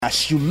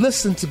As you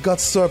listen to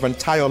God's servant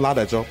Tayo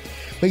Ladajo,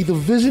 may the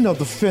vision of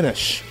the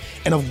finish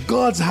and of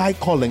God's high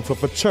calling for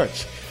the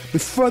church be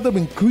further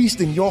increased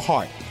in your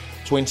heart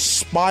to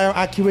inspire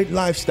accurate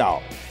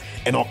lifestyle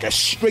and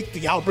orchestrate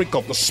the outbreak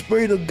of the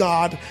Spirit of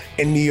God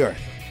in the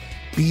earth.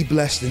 Be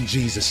blessed in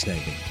Jesus'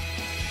 name.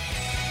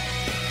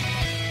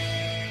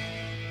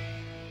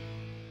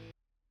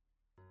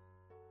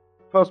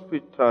 First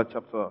Peter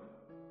chapter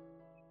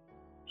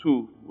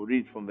 2, we'll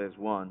read from verse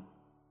 1.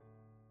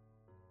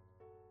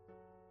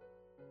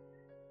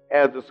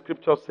 As the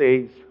scripture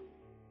says,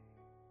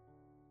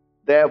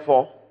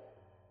 therefore,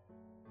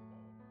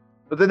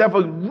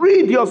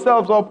 rid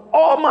yourselves of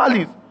all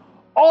malice,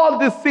 all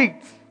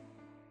deceit,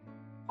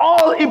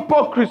 all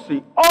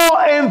hypocrisy, all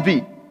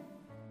envy,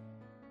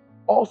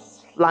 all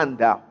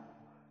slander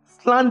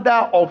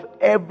of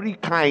every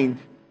kind.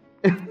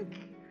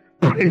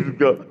 Praise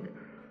God.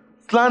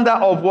 Slander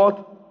of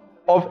what?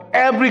 Of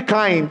every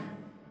kind.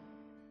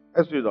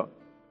 Let's read on.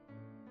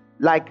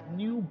 Like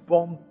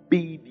newborn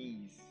babies.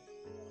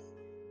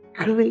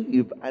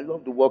 Crave. I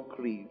love the word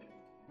crave.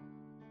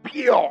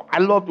 Pure. I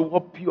love the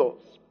word pure.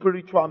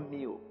 Spiritual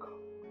milk.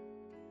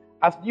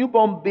 As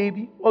newborn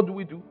baby, what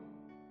do?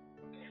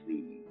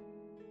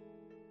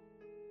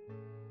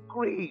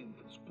 Crave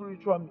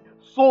spiritual milk,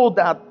 so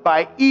that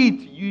by it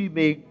you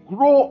may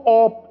grow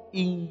up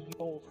in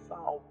your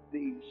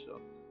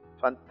salvation.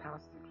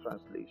 Fantastic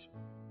translation.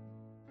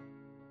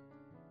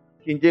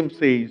 King James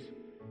says,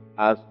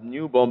 as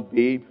newborn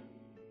babe,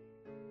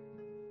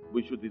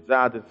 we should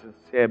desire the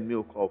sincere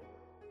milk of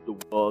the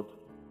word,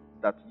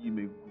 that you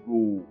may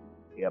grow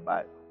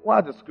hereby. What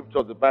are the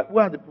scriptures? What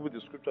are the people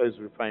the scripture is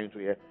referring to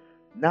here?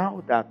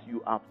 Now that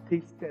you have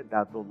tasted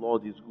that the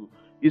Lord is good.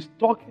 He's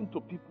talking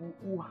to people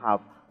who have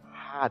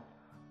had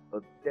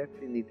a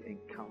definite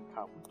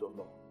encounter with the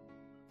Lord.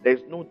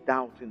 There's no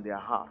doubt in their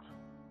heart.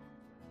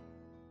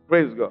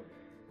 Praise God.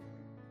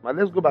 Now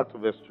let's go back to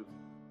verse 2.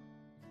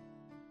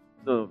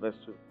 No, verse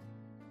 2.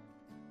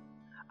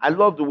 I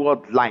love the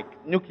word like.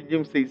 New King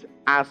James says,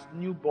 as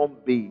newborn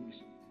babes,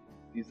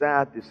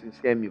 desire the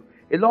sincere milk.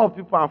 A lot of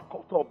people have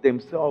cut off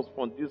themselves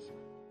from this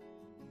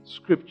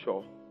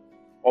scripture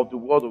of the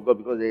word of God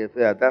because they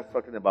say that's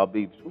talking about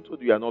babes. Who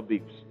told you are not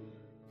babes?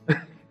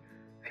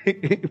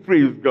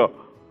 Praise God.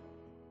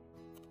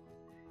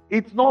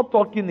 It's not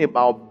talking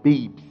about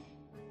babes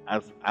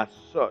as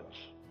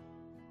such.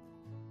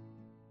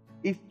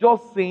 It's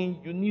just saying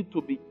you need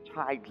to be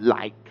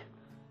childlike.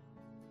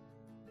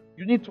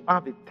 You need to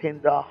have a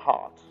tender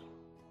heart.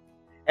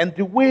 And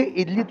the way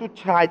a little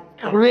child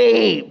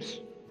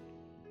craves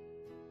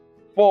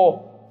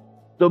for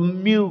the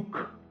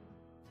milk,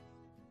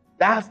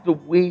 that's the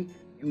way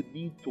you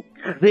need to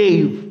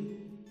crave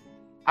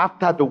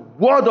after the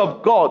word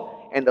of God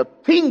and the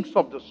things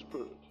of the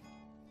Spirit.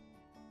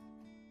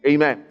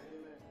 Amen.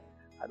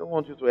 I don't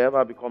want you to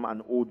ever become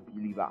an old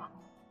believer.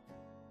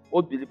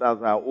 Old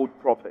believers are old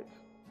prophets.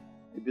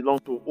 They belong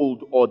to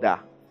old order.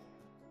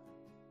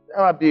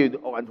 Never be an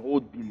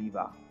old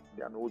believer.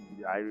 Be an old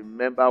believer. I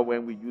remember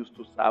when we used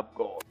to serve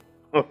God.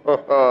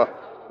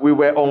 We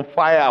were on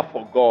fire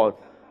for God.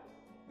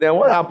 Then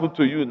what happened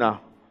to you now?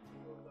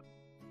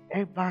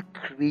 Ever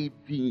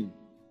craving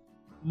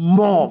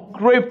more.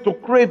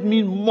 Crave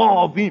means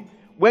more of Him.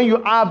 When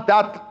you have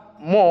that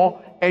more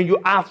and you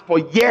ask for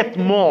yet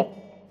more,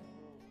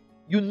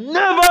 you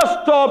never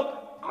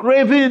stop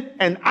craving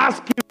and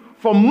asking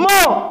for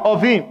more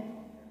of Him.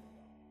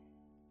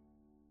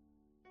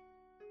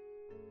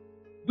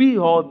 We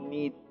all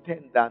need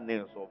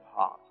tenderness of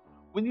heart.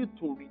 We need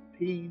to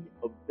retain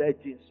a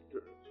virgin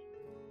spirit.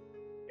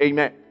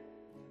 Amen.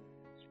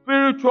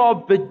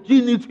 Spiritual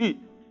virginity,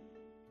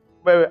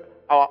 where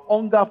our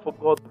hunger for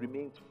God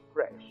remains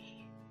fresh.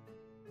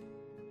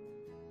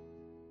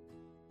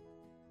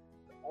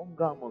 The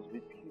hunger must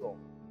be pure.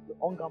 The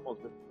hunger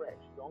must be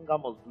fresh. The hunger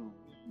must be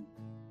real.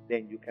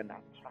 Then you can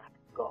attract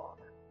God.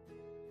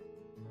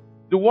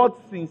 The word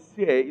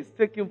sincere is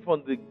taken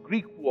from the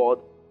Greek word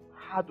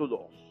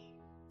adolos.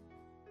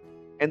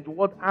 And the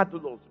word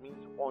adolos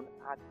means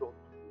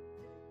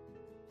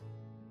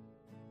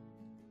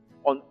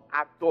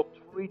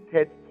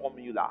unadulterated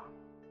formula.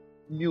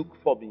 Milk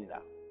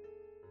formula.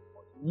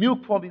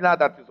 Milk formula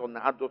that is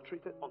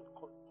unadulterated,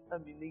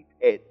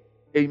 uncontaminated.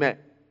 Amen.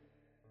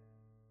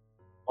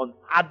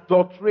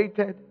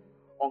 Unadulterated,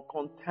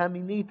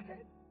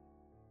 uncontaminated,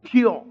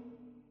 pure.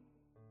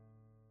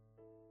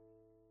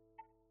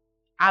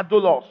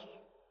 Adolos.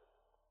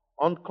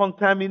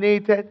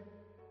 Uncontaminated,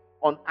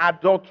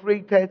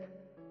 unadulterated,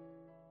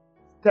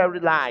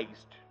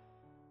 sterilized,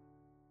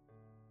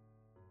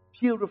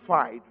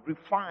 purified,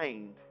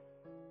 refined.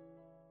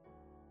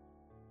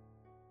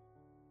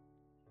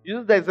 You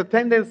know, there's a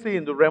tendency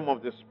in the realm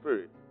of the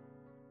Spirit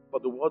for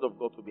the Word of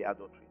God to be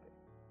adulterated.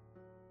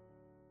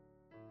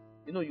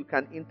 You know, you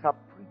can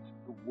interpret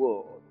the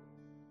Word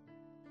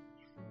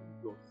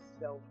through your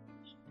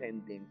selfish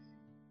tendency.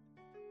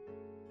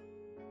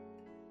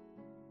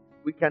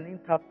 We can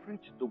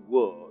interpret the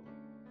Word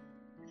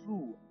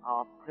through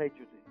our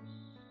prejudice.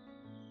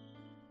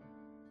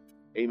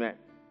 Amen.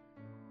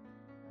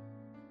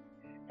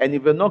 And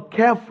if we're not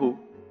careful,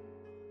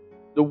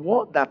 the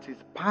word that is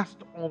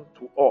passed on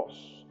to us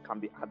can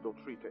be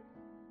adulterated.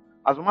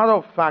 As a matter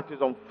of fact,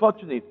 it's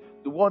unfortunate,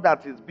 the word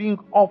that is being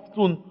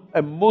often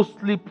and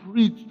mostly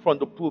preached from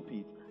the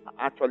pulpit are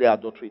actually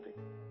adulterated.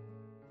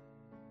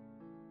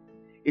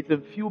 It's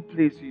in few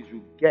places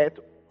you get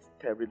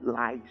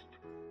sterilized,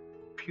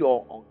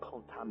 pure,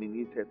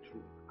 uncontaminated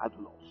truth,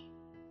 adults.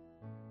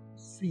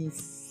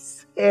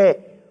 Sincere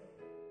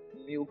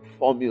milk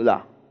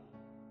formula,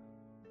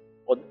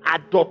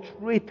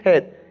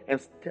 unadulterated and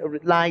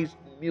sterilized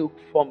milk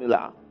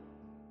formula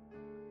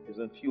is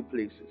in few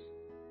places.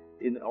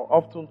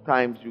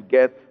 Oftentimes you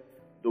get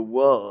the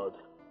word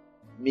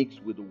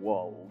mixed with the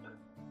world.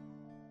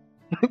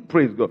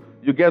 Praise God.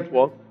 You get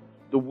what?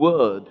 The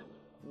word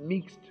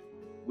mixed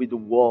with the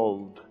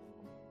world.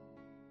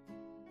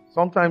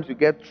 Sometimes you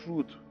get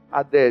truth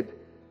added,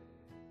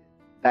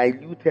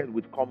 diluted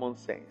with common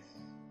sense.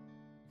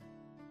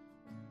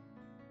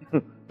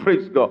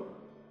 Praise God.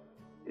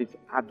 It's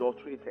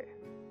adulterated.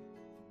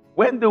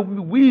 When the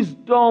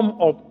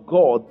wisdom of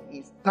God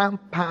is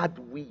tampered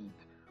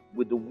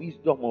with the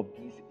wisdom of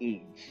this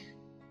age,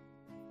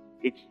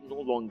 it's no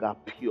longer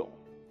pure.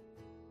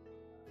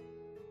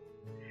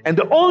 And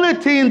the only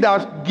thing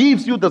that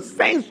gives you the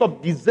sense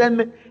of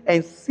discernment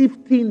and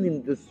sifting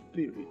in the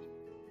spirit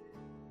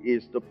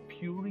is the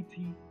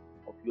purity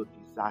of your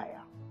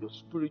desire, your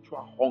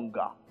spiritual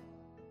hunger.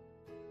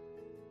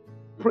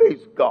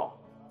 Praise God.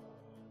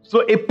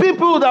 So a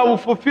people that will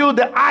fulfill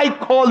the high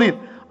calling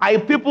are a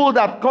people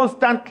that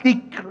constantly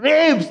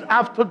craves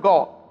after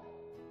God.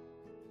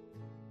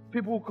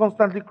 People who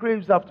constantly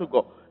craves after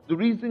God. The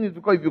reason is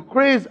because if you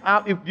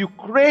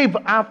crave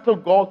after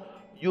God,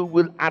 you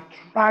will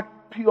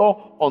attract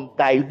pure,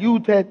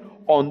 undiluted,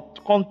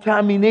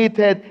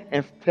 uncontaminated,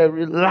 and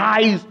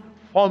sterilized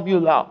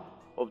formula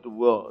of the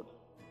world.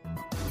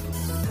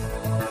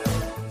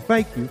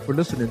 Thank you for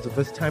listening to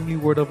this timely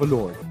word of the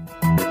Lord.